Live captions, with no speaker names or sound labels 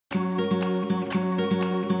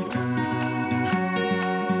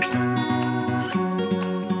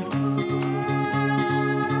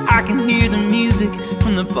can hear the music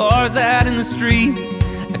from the bars out in the street.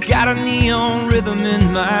 I got a neon rhythm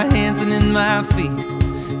in my hands and in my feet,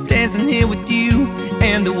 dancing here with you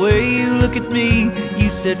and the way you look at me. You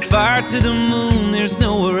set fire to the moon, there's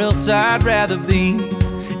nowhere else I'd rather be.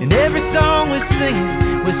 And every song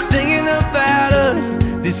we're singing about us.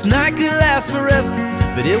 This night could last forever,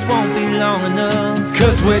 but it won't be long enough.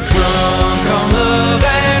 'Cause we're drunk on love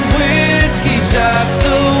and whiskey shots.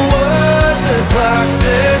 So what? The clock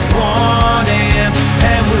says 1 a.m.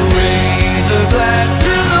 and we'll raise a glass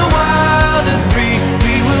to the wild and free.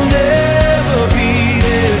 We will never be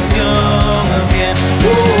this young again.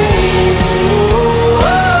 Whoa.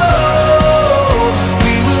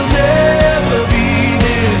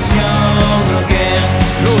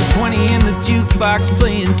 Jukebox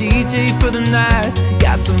playing DJ for the night.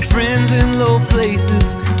 Got some friends in low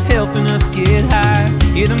places helping us get high.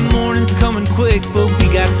 Yeah, the morning's coming quick, but we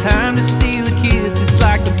got time to steal a kiss. It's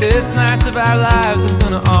like the best nights of our lives are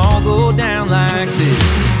gonna all go down like this.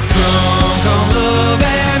 Drunk on love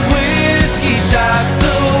and whiskey shots.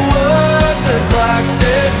 So what? The clock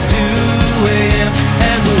says 2 a.m.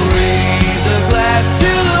 and we'll raise a glass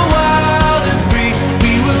to the wild and free.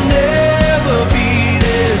 We will never be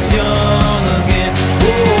this young.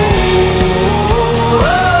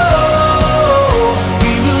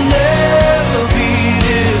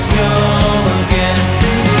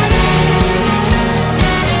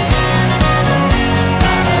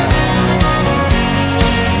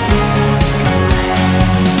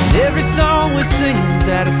 Singing's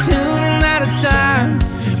out of tune and out of time.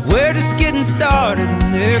 We're just getting started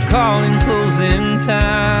when they're calling closing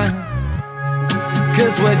time.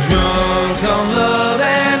 'Cause we're drunk on love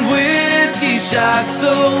and whiskey shots.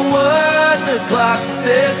 So what? The clock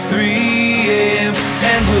says 3 a.m.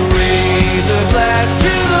 and we'll raise a glass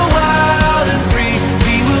to the wild and free.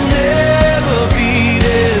 We will never be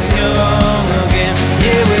this young again.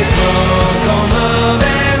 Yeah, we're drunk